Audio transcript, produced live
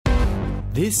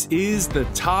This is the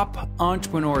Top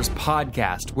Entrepreneurs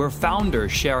Podcast, where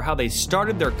founders share how they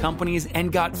started their companies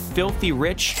and got filthy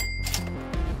rich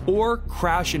or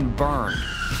crash and burn.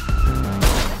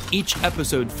 Each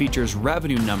episode features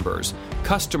revenue numbers,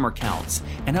 customer counts,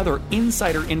 and other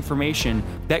insider information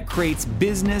that creates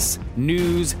business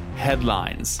news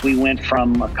headlines. We went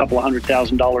from a couple of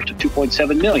 $100,000 to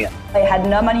 $2.7 million. I had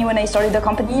no money when I started the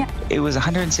company. It was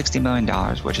 $160 million,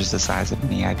 which is the size of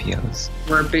many IPOs.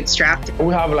 We're bootstrapped.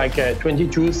 We have like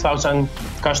 22,000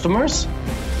 customers.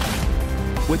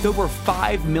 With over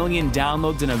 5 million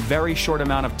downloads in a very short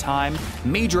amount of time,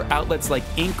 major outlets like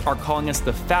Inc. are calling us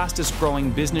the fastest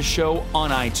growing business show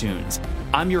on iTunes.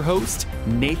 I'm your host,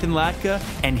 Nathan Latka,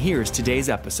 and here's today's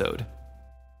episode.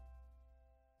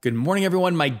 Good morning,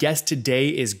 everyone. My guest today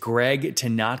is Greg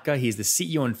Tinatka. He's the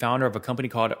CEO and founder of a company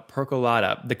called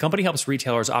Percolata. The company helps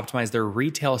retailers optimize their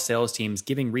retail sales teams,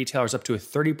 giving retailers up to a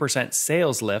 30%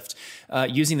 sales lift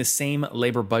using the same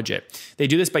labor budget. They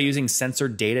do this by using sensor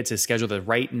data to schedule the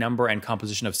right number and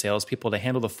composition of salespeople to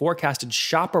handle the forecasted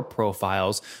shopper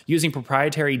profiles using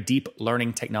proprietary deep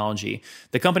learning technology.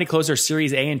 The company closed their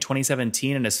Series A in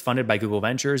 2017 and is funded by Google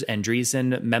Ventures,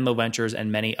 Andreessen, Menlo Ventures,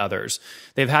 and many others.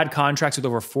 They've had contracts with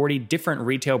over 40 different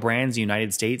retail brands in the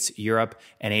United States, Europe,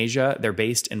 and Asia. They're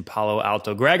based in Palo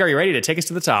Alto. Greg, are you ready to take us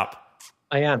to the top?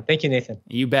 I am. Thank you, Nathan.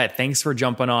 You bet. Thanks for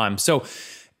jumping on. So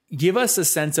give us a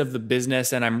sense of the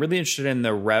business, and I'm really interested in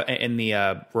the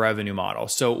revenue model.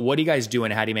 So what do you guys do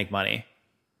and how do you make money?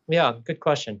 Yeah, good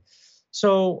question.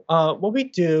 So what we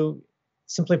do,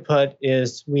 simply put,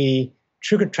 is we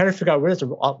try to figure out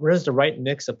where is the right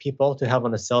mix of people to have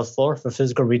on the sales floor for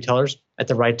physical retailers at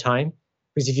the right time.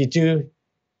 Because if you do,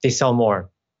 they sell more.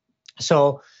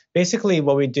 So basically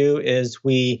what we do is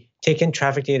we take in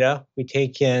traffic data, we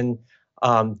take in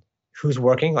who's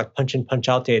working, like punch in, punch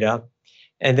out data,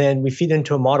 and then we feed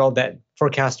into a model that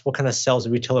forecasts what kind of sales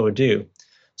a retailer would do.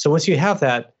 So once you have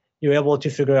that, you're able to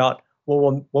figure out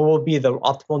what will be the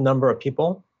optimal number of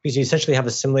people, because you essentially have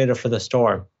a simulator for the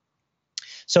store.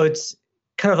 So it's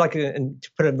kind of like, and to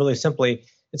put it really simply,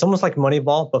 it's almost like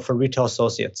Moneyball, but for retail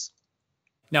associates.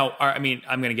 Now, I mean,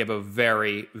 I'm going to give a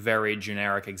very, very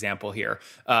generic example here,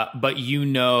 but you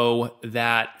know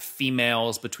that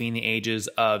females between the ages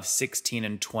of 16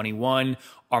 and 21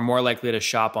 are more likely to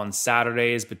shop on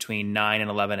Saturdays between 9 and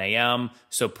 11 a.m.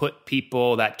 So put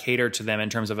people that cater to them in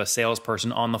terms of a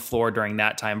salesperson on the floor during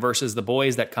that time versus the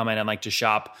boys that come in and like to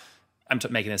shop, I'm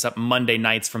making this up, Monday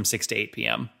nights from 6 to 8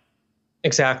 p.m.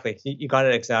 Exactly. You got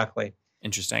it exactly.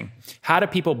 Interesting. How do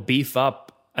people beef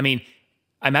up? I mean,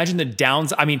 I imagine the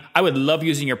downs. I mean, I would love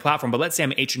using your platform, but let's say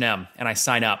I'm H&M and I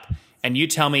sign up and you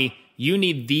tell me you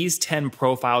need these 10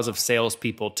 profiles of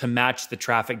salespeople to match the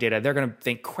traffic data. They're going to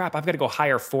think, crap, I've got to go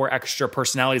hire 4 extra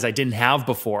personalities I didn't have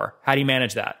before. How do you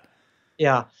manage that?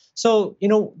 Yeah. So,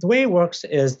 the way it works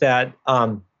is that,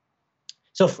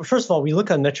 so first of all, we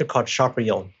look at a metric called shopper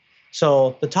yield.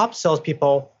 So the top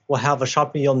salespeople will have a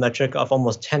shopper yield metric of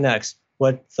almost 10x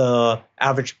what the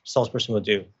average salesperson would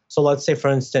do. So let's say, for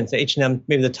instance, H&M,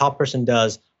 maybe the top person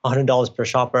does $100 per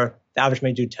shopper. The average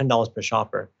may do $10 per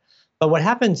shopper. But what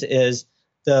happens is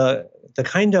the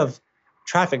kind of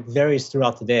traffic varies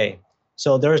throughout the day.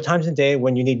 So there are times in the day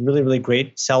when you need really, really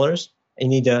great sellers,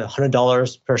 and you need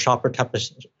 $100 per shopper type of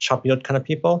shop yield kind of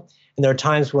people. And there are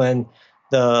times when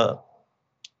the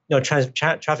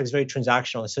traffic is very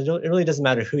transactional. So it really doesn't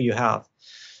matter who you have.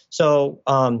 So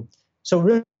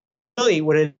really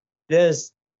what it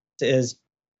is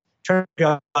trying to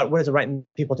figure out what is the right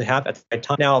people to have at the right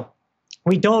time. Now,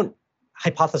 we don't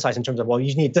hypothesize in terms of, well,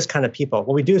 you need this kind of people.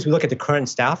 What we do is we look at the current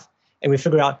staff and we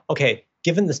figure out, okay,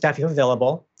 given the staff you have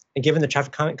available and given the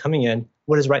traffic coming in,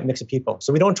 what is the right mix of people?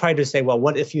 So we don't try to say, well,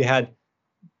 what if you had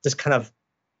this kind of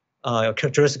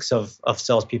characteristics of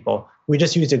salespeople? We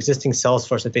just use the existing sales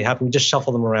force that they have. We just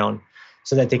shuffle them around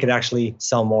so that they could actually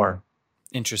sell more.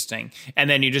 Interesting. And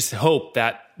then you just hope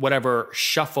that whatever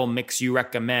shuffle mix you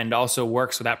recommend also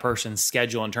works with that person's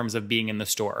schedule in terms of being in the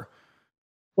store.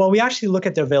 Well, we actually look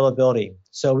at their availability.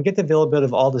 So we get the availability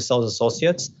of all the sales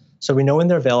associates. So we know when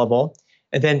they're available.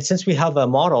 And then since we have a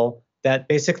model that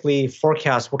basically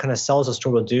forecasts what kind of sales a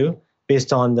store will do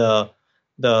based on the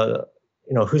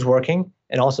who's working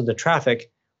and also the traffic,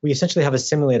 we essentially have a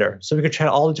simulator. So we could try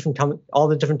all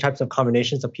the different types of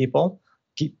combinations of people,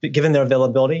 given their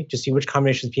availability, to see which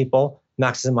combination of people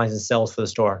maximizes sales for the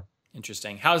store.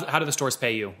 Interesting. How do the stores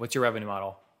pay you? What's your revenue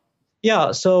model?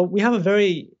 Yeah, so we have a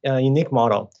very unique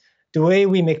model. The way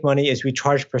we make money is we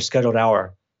charge per scheduled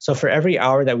hour. So for every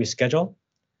hour that we schedule,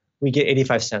 we get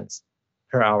 85 cents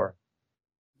per hour.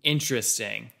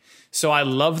 Interesting. So I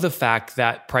love the fact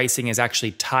that pricing is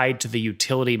actually tied to the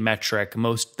utility metric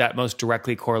that most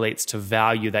directly correlates to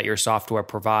value that your software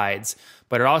provides.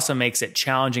 But it also makes it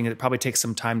challenging. It probably takes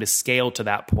some time to scale to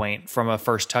that point from a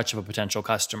first touch of a potential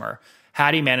customer.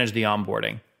 How do you manage the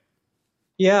onboarding?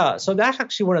 Yeah, so that's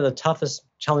actually one of the toughest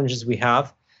challenges we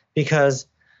have because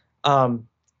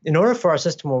in order for our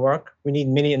system to work, we need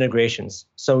many integrations.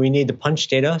 So we need the punch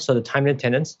data, so the time and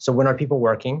attendance. So when are people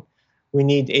working? We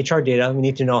need HR data. We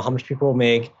need to know how much people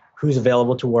make, who's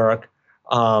available to work,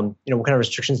 what kind of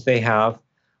restrictions they have.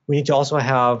 We need to also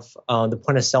have the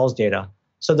point of sales data.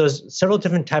 So there's several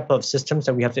different type of systems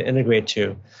that we have to integrate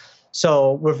to.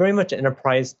 So we're very much an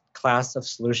enterprise class of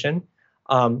solution.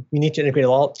 We need to integrate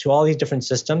to all these different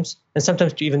systems, and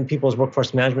sometimes to even people's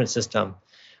workforce management system.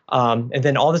 And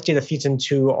then all this data feeds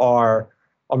into our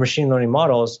machine learning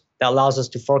models that allows us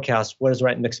to forecast what is the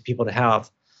right mix of people to have.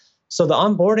 So the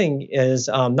onboarding is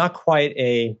not quite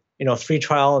a free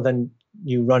trial and then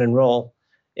you run and roll.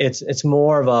 It's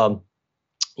more of a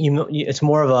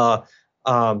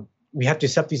we have to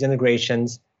set these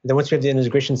integrations. And then once we have the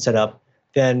integration set up,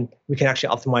 then we can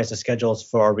actually optimize the schedules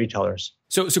for our retailers.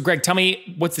 So Greg, tell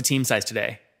me, what's the team size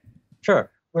today? Sure.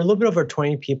 We're a little bit over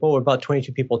 20 people. We're about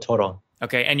 22 people total.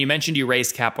 Okay. And you mentioned you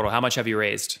raised capital. How much have you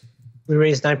raised? We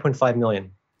raised $9.5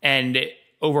 million. And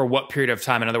over what period of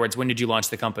time? In other words, when did you launch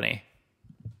the company?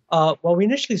 Well, we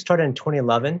initially started in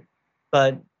 2011,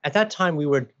 but at that time we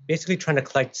were basically trying to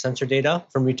collect sensor data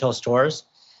from retail stores,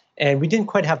 and we didn't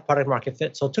quite have product market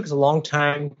fit. So it took us a long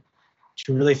time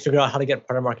to really figure out how to get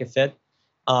product market fit.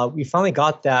 We finally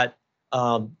got that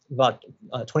about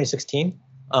 2016.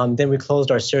 Then we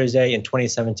closed our Series A in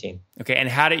 2017. Okay,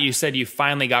 and you said you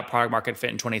finally got product market fit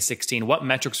in 2016. What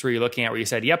metrics were you looking at where you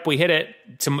said, "Yep, we hit it.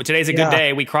 Today's a good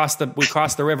day. We crossed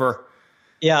the river."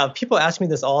 Yeah, people ask me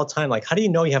this all the time, like, how do you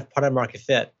know you have product market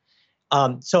fit?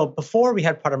 So before we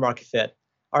had product market fit,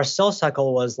 our sales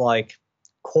cycle was like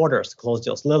quarters to close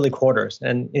deals, literally quarters.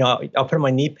 And I'll put on my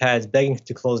knee pads begging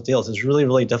to close deals. It's really,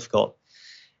 really difficult.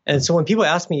 And so when people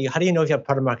ask me, how do you know if you have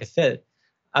product market fit?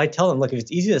 I tell them, look, if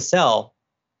it's easy to sell,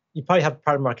 you probably have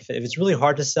product market fit. If it's really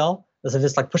hard to sell, as if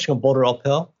it's like pushing a boulder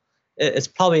uphill, it's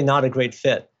probably not a great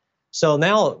fit. So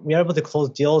now we are able to close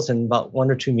deals in about 1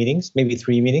 or 2 meetings, maybe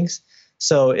 3 meetings.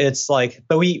 So it's like,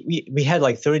 but we had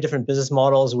like 30 different business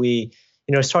models. We,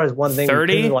 started one thing.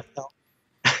 30?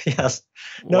 Yes,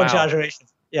 no Wow. exaggeration.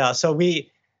 Yeah. So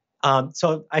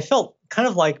so I felt kind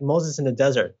of like Moses in the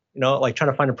desert, like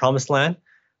trying to find a promised land,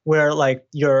 where like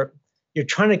you're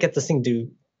trying to get this thing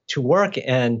to work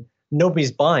and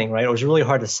nobody's buying, right? It was really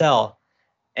hard to sell,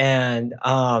 and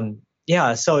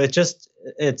so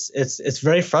it's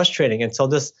very frustrating. And so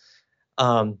this,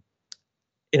 trying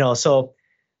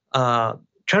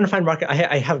to find market,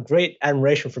 I have great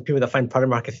admiration for people that find product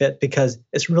market fit because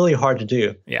it's really hard to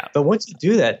do. Yeah. But once you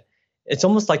do that, it's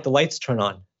almost like the lights turn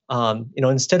on.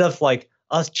 Instead of like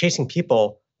us chasing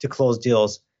people to close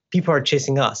deals, people are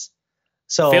chasing us.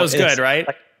 So feels good, right?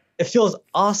 It feels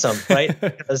awesome, right?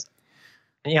 Because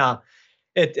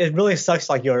it really sucks.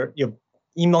 Like you're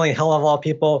emailing a hell of a lot of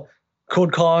people,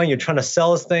 cold calling, you're trying to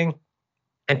sell this thing,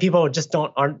 and people just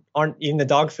aren't eating the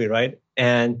dog food, right?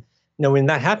 And when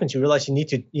that happens, you realize you need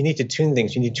to tune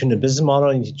things. You need to tune the business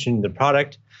model. You need to tune the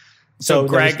product. So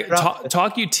Greg,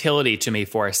 talk utility to me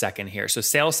for a second here. So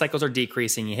sales cycles are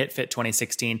decreasing. You hit fit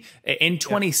 2016. In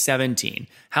 2017,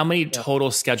 how many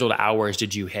total scheduled hours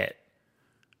did you hit?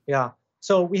 Yeah.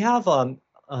 So we have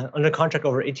under contract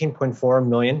over 18.4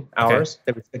 million hours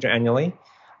that we schedule annually.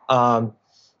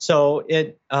 So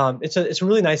it's a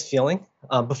really nice feeling.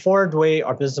 Before, the way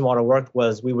our business model worked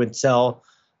was we would sell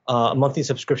a monthly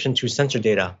subscription to sensor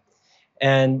data.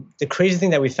 And the crazy thing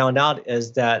that we found out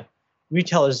is that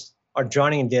retailers are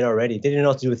drowning in data already. They didn't know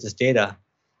what to do with this data.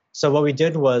 So what we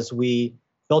did was we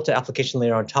built an application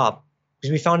layer on top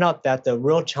because we found out that the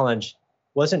real challenge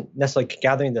wasn't necessarily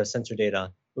gathering the sensor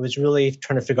data. It was really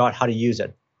trying to figure out how to use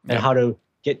it and how to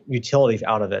get utility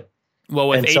out of it. Well,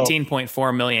 with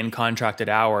 18.4 million contracted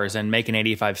hours and making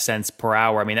 85 cents per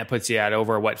hour, I mean, that puts you at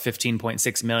over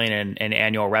 15.6 million in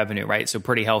annual revenue, right? So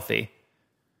pretty healthy.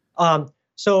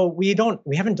 So we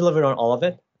haven't delivered on all of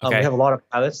it. We have a lot of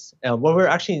pilots. What we're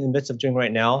actually in the midst of doing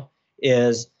right now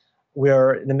is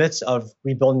we're in the midst of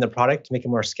rebuilding the product to make it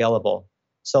more scalable.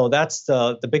 So that's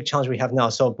the big challenge we have now.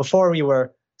 So before we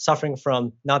were suffering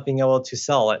from not being able to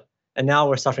sell it, and now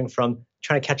we're suffering from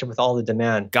trying to catch up with all the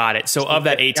demand. Got it. So of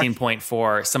that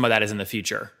 18.4, some of that is in the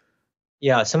future.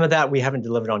 Yeah, some of that we haven't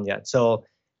delivered on yet. So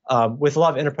with a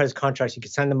lot of enterprise contracts, you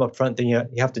can sign them up front, then you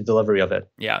have the delivery of it.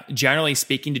 Yeah. Generally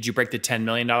speaking, did you break the $10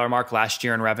 million mark last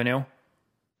year in revenue?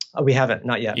 We haven't,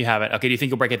 not yet. You haven't. Okay. Do you think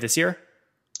you'll break it this year?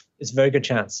 It's a very good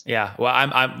chance. Yeah.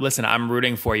 Well, listen, I'm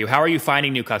rooting for you. How are you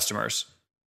finding new customers?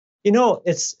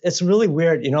 It's really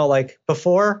weird. Like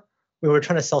before we were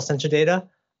trying to sell sensor data,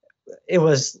 it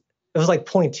was like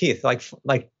pulling teeth. Like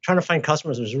trying to find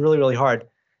customers was really, really hard.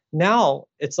 Now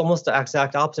it's almost the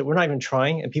exact opposite. We're not even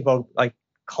trying, and people are like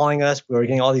calling us. We're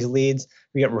getting all these leads.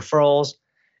 We get referrals,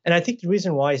 and I think the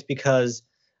reason why is because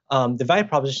the value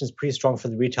proposition is pretty strong for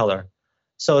the retailer.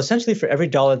 So essentially, for every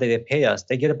dollar that they pay us,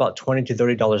 they get about $20 to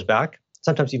 $30 back,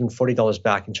 sometimes even $40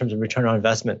 back in terms of return on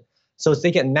investment. So they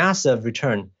get massive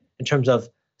return in terms of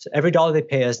every dollar they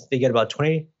pay us, they get about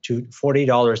 $20 to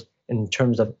 $40 in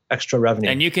terms of extra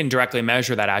revenue. And you can directly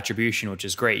measure that attribution, which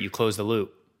is great. You close the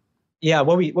loop. Yeah,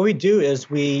 what we do is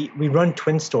we run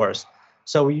twin stores.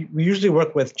 So we usually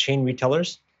work with chain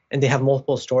retailers, and they have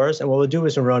multiple stores. And what we'll do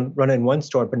is run in one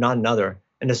store, but not another.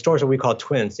 And the stores are we call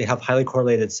twins. They have highly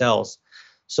correlated sales.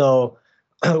 So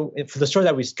for the store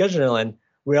that we schedule in,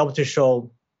 we're able to show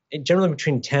generally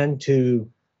between 10 to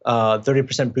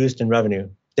 30% boost in revenue,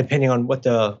 depending on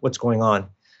what's going on.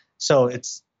 So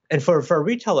for a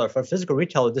retailer, for a physical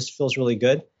retailer, this feels really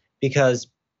good because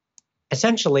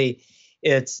essentially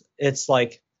it's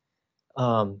like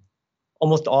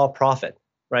almost all profit,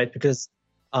 right? Because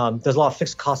there's a lot of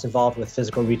fixed costs involved with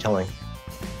physical retailing.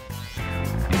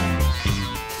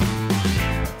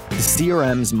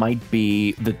 CRMs might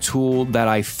be the tool that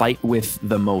I fight with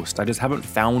the most. I just haven't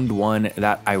found one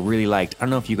that I really liked. I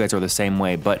don't know if you guys are the same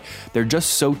way, but they're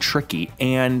just so tricky.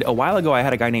 And a while ago, I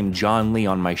had a guy named John Lee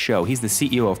on my show. He's the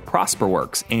CEO of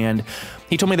ProsperWorks, and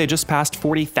he told me they just passed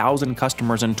 40,000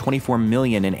 customers and $24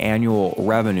 million in annual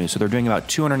revenue. So they're doing about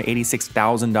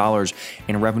 $286,000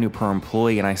 in revenue per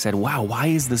employee. And I said, wow, why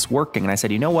is this working? And I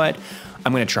said, you know what?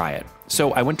 I'm going to try it.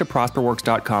 So I went to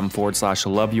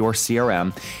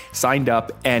prosperworks.com/loveyourCRM, signed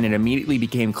up, and it immediately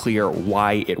became clear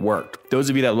why it worked. Those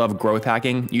of you that love growth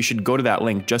hacking, you should go to that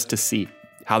link just to see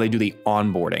how they do the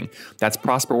onboarding. That's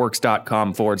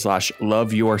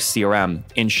prosperworks.com/loveyourCRM.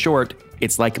 In short,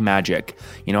 it's like magic.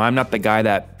 I'm not the guy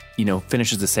that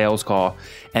finishes the sales call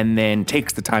and then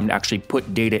takes the time to actually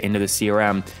put data into the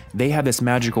CRM. They have this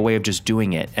magical way of just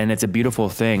doing it, and it's a beautiful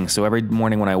thing. So every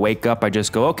morning when I wake up, I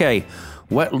just go, okay,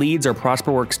 what leads are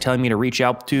ProsperWorks telling me to reach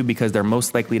out to because they're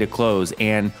most likely to close?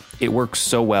 And it works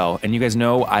so well. And you guys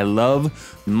know I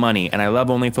love money, and I love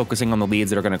only focusing on the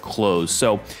leads that are going to close.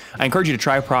 So I encourage you to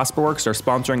try ProsperWorks. They're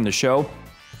sponsoring the show.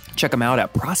 Check them out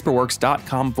at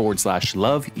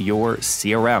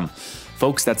prosperworks.com/loveyourCRM.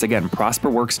 Folks, that's again,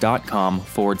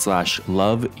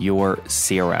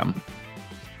 prosperworks.com/loveyourCRM.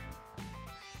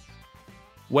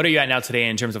 What are you at now today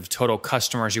in terms of total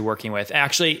customers you're working with?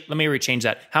 Actually, let me rechange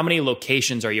that. How many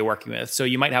locations are you working with? So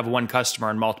you might have one customer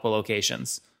in multiple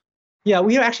locations. Yeah,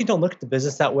 we actually don't look at the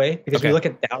business that way because we look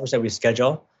at the hours that we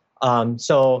schedule. But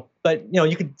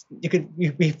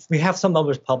we have some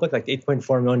numbers public, like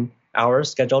 8.4 million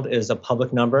hours scheduled is a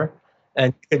public number.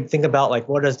 And you could think about like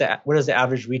what does the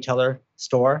average retailer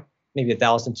store? Maybe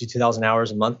 1,000 to 2,000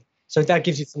 hours a month. So that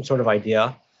gives you some sort of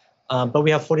idea. But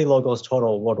we have 40 logos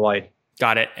total worldwide.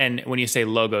 Got it. And when you say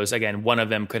logos, again, one of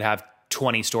them could have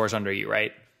 20 stores under you,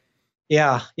 right?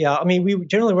 Yeah. I mean, we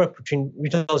generally work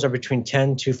retailers are between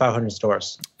 10 to 500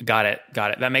 stores. Got it.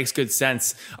 That makes good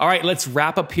sense. All right, let's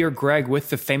wrap up here, Greg,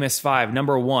 with the famous five.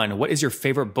 Number one, what is your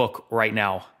favorite book right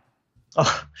now?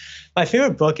 Oh, my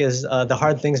favorite book is The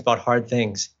Hard Things About Hard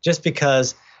Things, just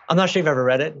because I'm not sure if you've ever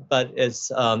read it, but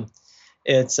it's a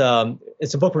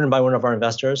book written by one of our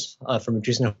investors from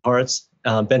Andreessen Horowitz,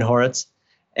 Ben Horowitz.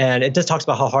 And it just talks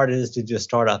about how hard it is to do a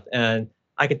startup. And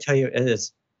I can tell you it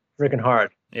is freaking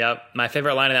hard. Yep. My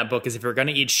favorite line in that book is, if you're going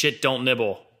to eat shit, don't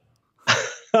nibble.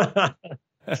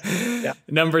 Yeah,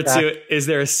 Number two, is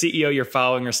there a CEO you're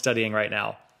following or studying right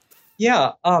now?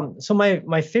 Yeah. So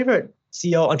my favorite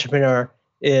CEO entrepreneur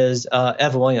is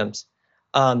Ev Williams.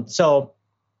 So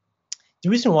the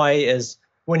reason why is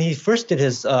when he first did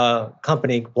his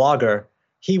company, Blogger,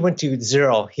 he went to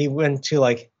zero. He went to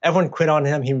everyone quit on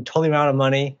him. He totally ran out of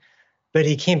money, but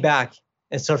he came back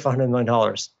and sold for $100 million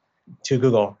to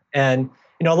Google. And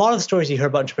a lot of the stories you hear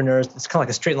about entrepreneurs, it's kind of like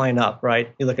a straight line up,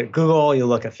 right? You look at Google, you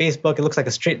look at Facebook, it looks like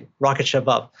a straight rocket ship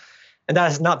up. And that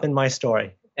has not been my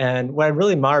story. And what I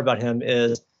really admire about him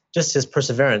is just his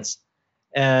perseverance.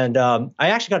 And I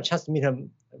actually got a chance to meet him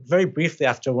very briefly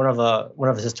after one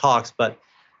of his talks, but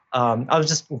I was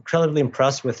just incredibly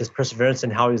impressed with his perseverance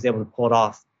and how he was able to pull it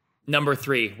off. Number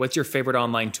three, what's your favorite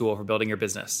online tool for building your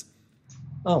business?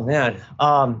 Oh, man.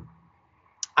 I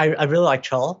really like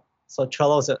Trello. So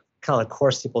Trello is a kind of a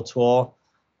core SQL tool.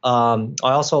 I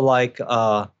also like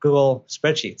Google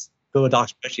Spreadsheets, Google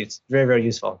Docs spreadsheets. Very, very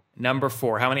useful. Number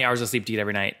four, how many hours of sleep do you get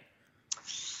every night?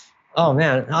 Oh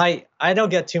man, I don't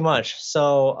get too much.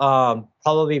 So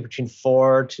probably between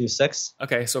 4 to 6.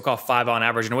 Okay, so call 5 on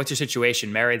average. And what's your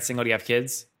situation? Married, single? Do you have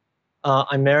kids?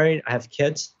 I'm married. I have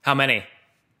kids. How many?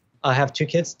 I have 2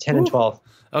 kids, 10 and 12.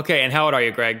 Okay, and how old are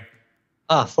you, Greg?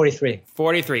 43.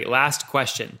 43. Last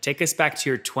question. Take us back to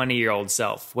your 20-year-old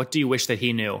self. What do you wish that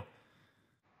he knew?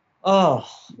 Oh,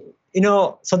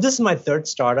 so this is my third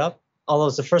startup, although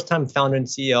it's the first time founder and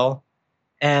CEO.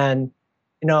 And,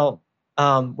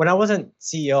 when I wasn't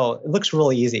CEO, it looks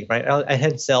really easy, right? I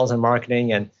had sales and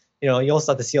marketing, and, you always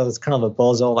thought the CEO was kind of a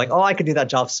bozo, like, oh, I could do that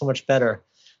job so much better.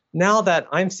 Now that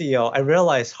I'm CEO, I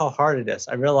realize how hard it is.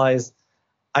 I realize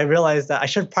that I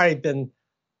should have probably been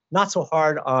not so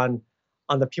hard on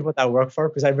the people that I work for,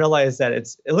 because I realize that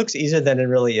it looks easier than it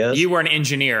really is. You were an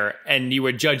engineer and you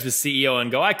would judge the CEO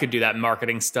and go, I could do that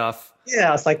marketing stuff.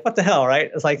 Yeah, it's like, what the hell, right?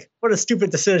 It's like, what a stupid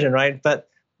decision, right? But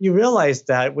you realize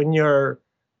that when you're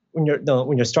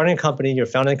starting a company, you're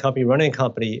founding a company, running a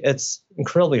company, it's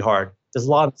incredibly hard. There's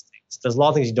a lot of mistakes. There's a lot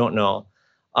of things you don't know.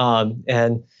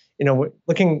 And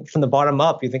looking from the bottom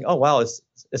up, you think, oh wow,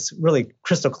 it's really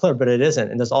crystal clear, but it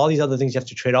isn't. And there's all these other things you have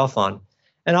to trade off on.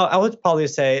 And I would probably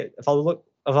say, if I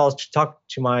was to talk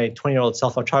to my 20-year-old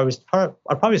self, I'd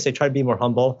probably say try to be more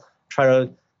humble, try to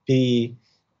be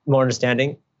more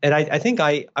understanding. And I think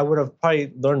I would have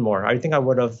probably learned more. I think I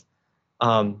would have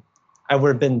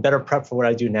been better prepped for what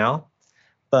I do now.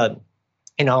 But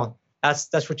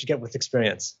that's what you get with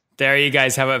experience. There you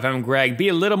guys have it from Greg. Be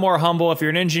a little more humble. If you're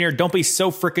an engineer, don't be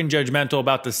so freaking judgmental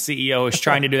about the CEO who's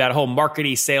trying to do that whole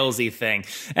markety, salesy thing.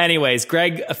 Anyways,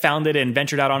 Greg founded and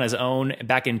ventured out on his own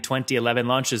back in 2011,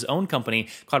 launched his own company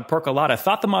called Percolata.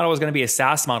 Thought the model was going to be a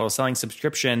SaaS model, selling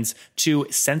subscriptions to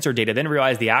sensor data, then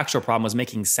realized the actual problem was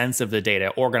making sense of the data,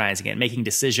 organizing it, making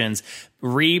decisions,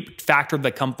 refactored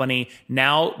the company.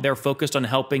 Now they're focused on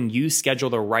helping you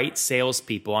schedule the right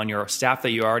salespeople on your staff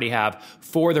that you already have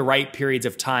for the right periods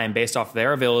of time based off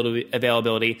their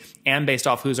availability and based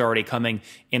off who's already coming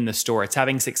in the store. It's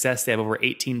having success. They have over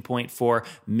 18.4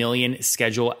 million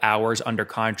scheduled hours under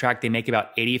contract. They make about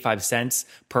 85 cents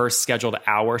per scheduled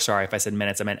hour. Sorry if I said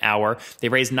minutes, I meant hour. They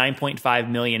raised $9.5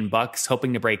 million,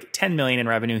 hoping to break 10 million in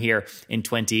revenue here in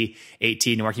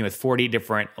 2018, working with 40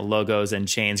 different logos and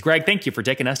chains. Greg, thank you for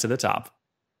taking us to the top.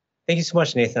 Thank you so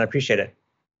much, Nathan. I appreciate it.